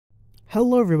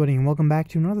Hello everybody and welcome back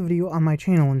to another video on my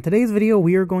channel. In today's video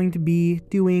we are going to be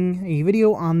doing a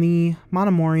video on the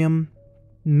Monomorium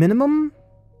minimum,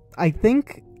 I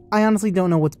think. I honestly don't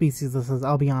know what species this is,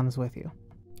 I'll be honest with you.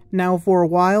 Now for a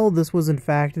while this was in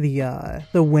fact the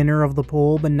winner of the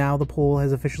poll, but now the poll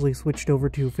has officially switched over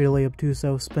to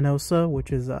Philaeoptuso spinosa,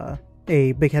 which is a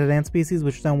big-headed ant species,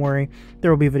 which don't worry,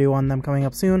 there will be a video on them coming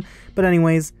up soon. But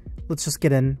anyways, let's just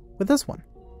get in with this one.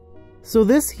 So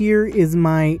this here is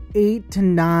my 8 to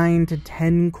 9 to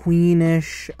 10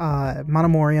 queenish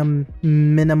Monomorium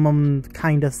minimum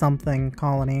kinda something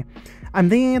colony. I'm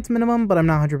thinking it's minimum, but I'm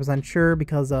not 100% sure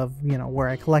because of, you know, where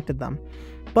I collected them.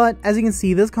 But as you can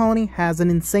see, this colony has an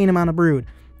insane amount of brood.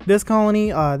 This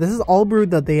colony, this is all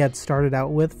brood that they had started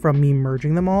out with from me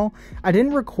merging them all. I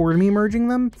didn't record me merging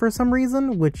them for some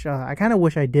reason, which I kind of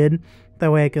wish I did.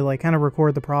 That way I could like kind of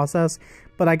record the process.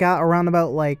 But I got around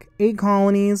about like 8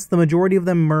 colonies. The majority of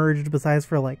them merged besides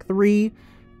for like 3.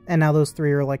 And now those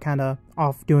 3 are like kind of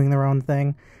off doing their own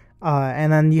thing.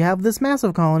 And then you have this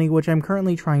massive colony, which I'm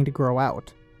currently trying to grow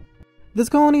out. This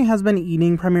colony has been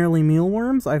eating primarily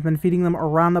mealworms. I've been feeding them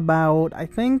around about, I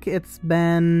think it's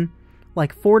been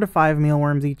like 4 to 5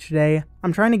 mealworms each day.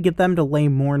 I'm trying to get them to lay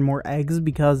more and more eggs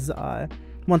because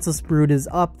once this brood is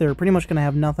up, they're pretty much going to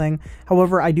have nothing.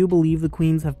 However, I do believe the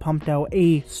queens have pumped out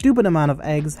a stupid amount of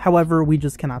eggs. However, we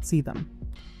just cannot see them.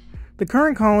 The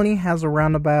current colony has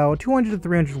around about 200 to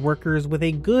 300 workers with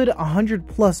a good 100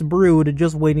 plus brood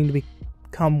just waiting to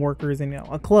become workers and, you know,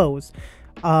 a close.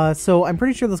 So I'm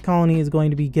pretty sure this colony is going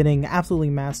to be getting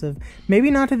absolutely massive. Maybe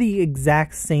not to the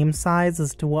exact same size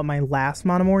as to what my last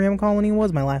Monomorium colony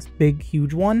was, my last big,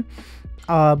 huge one.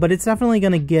 But it's definitely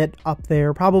going to get up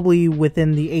there, probably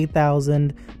within the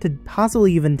 8,000 to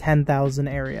possibly even 10,000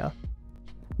 area.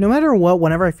 No matter what,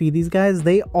 whenever I feed these guys,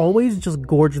 they always just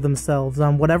gorge themselves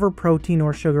on whatever protein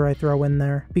or sugar I throw in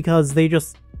there, because they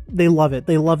love it.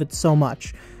 They love it so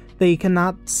much. They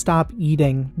cannot stop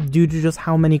eating due to just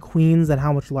how many queens and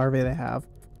how much larvae they have.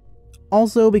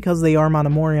 Also, because they are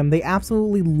Monomorium, they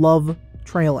absolutely love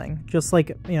trailing. Just like,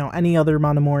 you know, any other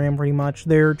Monomorium pretty much.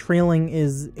 Their trailing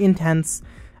is intense,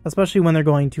 especially when they're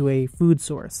going to a food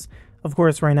source. Of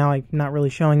course, right now I'm not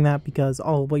really showing that because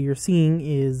all what you're seeing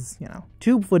is, you know,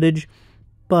 tube footage.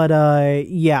 But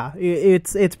yeah,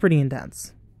 it's pretty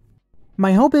intense.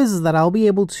 My hope is that I'll be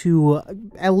able to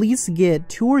at least get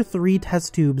 2 or 3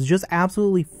 test tubes just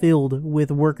absolutely filled with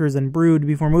workers and brood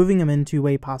before moving them into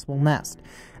a possible nest.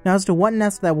 Now, as to what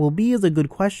nest that will be is a good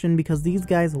question because these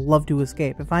guys love to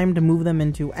escape. If I am to move them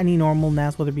into any normal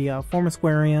nest, whether it be a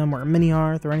Formasquarium or a mini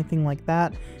hearth or anything like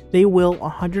that, they will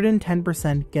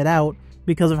 110% get out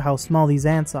because of how small these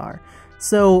ants are.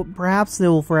 So perhaps they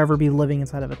will forever be living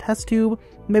inside of a test tube.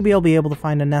 Maybe I'll be able to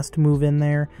find a nest to move in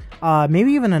there.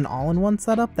 Maybe even an all-in-one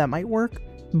setup, that might work.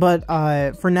 But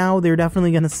for now, they're definitely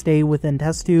going to stay within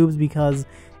test tubes because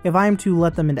if I'm to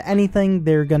let them into anything,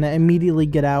 they're going to immediately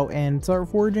get out and start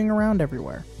foraging around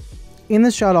everywhere. In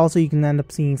this shot also, you can end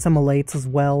up seeing some elates as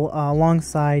well,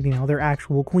 alongside, you know, their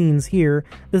actual queens here.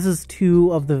 This is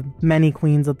 2 of the many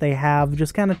queens that they have,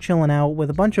 just kind of chilling out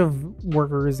with a bunch of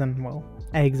workers and, well,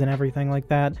 eggs and everything like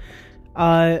that.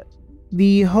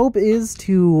 The hope is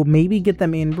to maybe get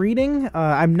them inbreeding.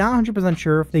 I'm not 100%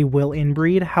 sure if they will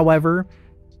inbreed. However,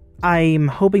 I'm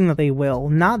hoping that they will.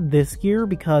 Not this year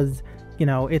because, you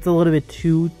know, it's a little bit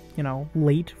too, you know,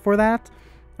 late for that.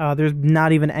 There's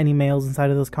not even any males inside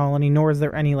of this colony, nor is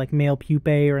there any like male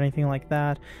pupae or anything like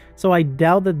that. So I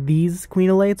doubt that these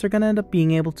queenelates are going to end up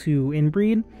being able to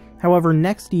inbreed. However,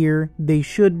 next year they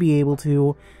should be able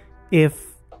to, if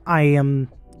I am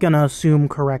going to assume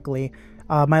correctly.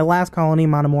 My last colony,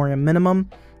 Monomorium minimum,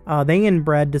 they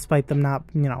inbred despite them not,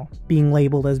 you know, being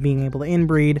labeled as being able to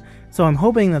inbreed. So I'm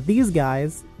hoping that these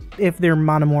guys, if they're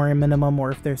Monomorium minimum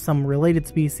or if there's some related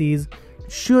species,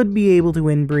 should be able to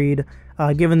inbreed,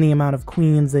 given the amount of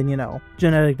queens and, you know,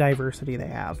 genetic diversity they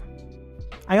have.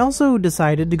 I also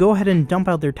decided to go ahead and dump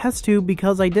out their test tube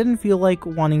because I didn't feel like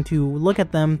wanting to look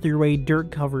at them through a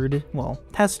dirt-covered, well,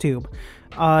 test tube.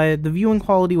 The viewing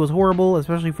quality was horrible,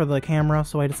 especially for the camera,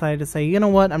 so I decided to say, you know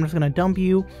what, I'm just going to dump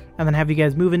you and then have you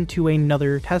guys move into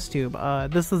another test tube.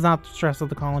 This does not stress out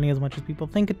the colony as much as people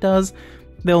think it does.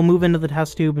 They'll move into the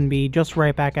test tube and be just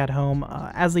right back at home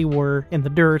as they were in the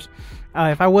dirt.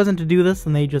 If I wasn't to do this,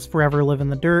 then they just forever live in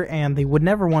the dirt and they would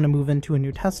never want to move into a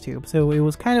new test tube. So it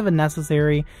was kind of a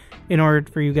necessary in order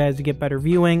for you guys to get better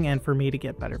viewing and for me to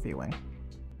get better viewing.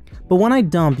 But when I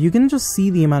dump, you can just see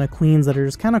the amount of queens that are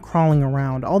just kind of crawling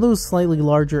around. All those slightly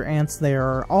larger ants there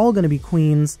are all going to be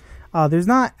queens. There's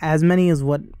not as many as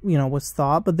what, was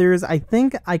thought, but there's, I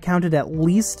think I counted at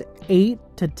least 8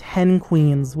 to 10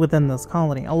 queens within this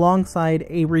colony, alongside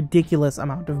a ridiculous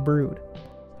amount of brood.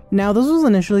 Now, this was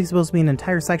initially supposed to be an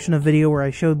entire section of video where I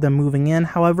showed them moving in,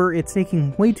 however, it's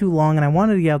taking way too long, and I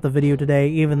wanted to get out the video today,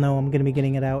 even though I'm going to be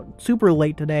getting it out super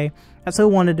late today. I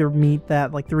still wanted to meet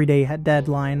that, 3-day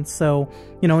deadline, so,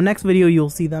 next video you'll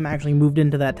see them actually moved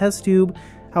into that test tube,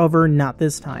 however, not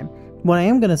this time. What I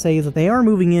am going to say is that they are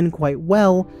moving in quite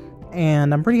well,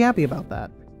 and I'm pretty happy about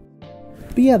that.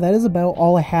 But yeah, that is about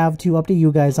all I have to update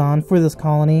you guys on for this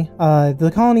colony.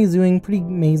 The colony is doing pretty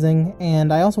amazing,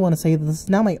 and I also want to say that this is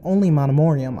not my only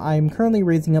Monomorium. I'm currently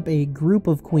raising up a group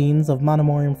of queens of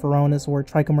Monomorium feronis or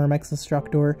Trichomerm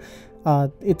exostructor.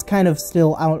 It's kind of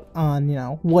still out on,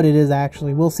 what it is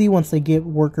actually. We'll see once they get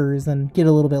workers and get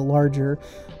a little bit larger.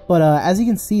 But as you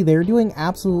can see, they're doing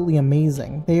absolutely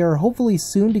amazing. They are hopefully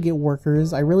soon to get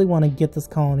workers. I really want to get this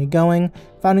colony going.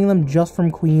 Founding them just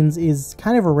from queens is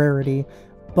kind of a rarity.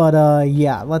 But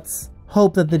yeah, let's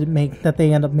hope that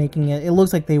they end up making it. It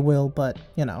looks like they will, but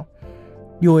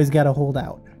you always gotta hold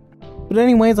out. But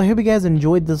anyways, I hope you guys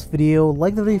enjoyed this video.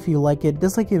 Like the video if you like it,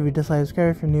 dislike it if you dislike,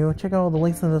 subscribe if you're new. Check out all the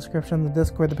links in the description, the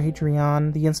Discord, the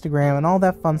Patreon, the Instagram, and all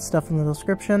that fun stuff in the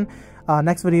description.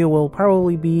 Next video will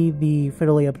probably be the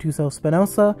Fiddly Obtuso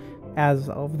Spinosa, as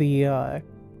of the,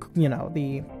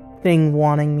 the thing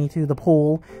wanting me to, the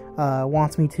poll,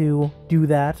 wants me to do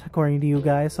that, according to you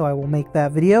guys, so I will make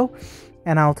that video,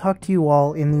 and I'll talk to you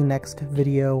all in the next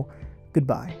video.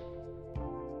 Goodbye.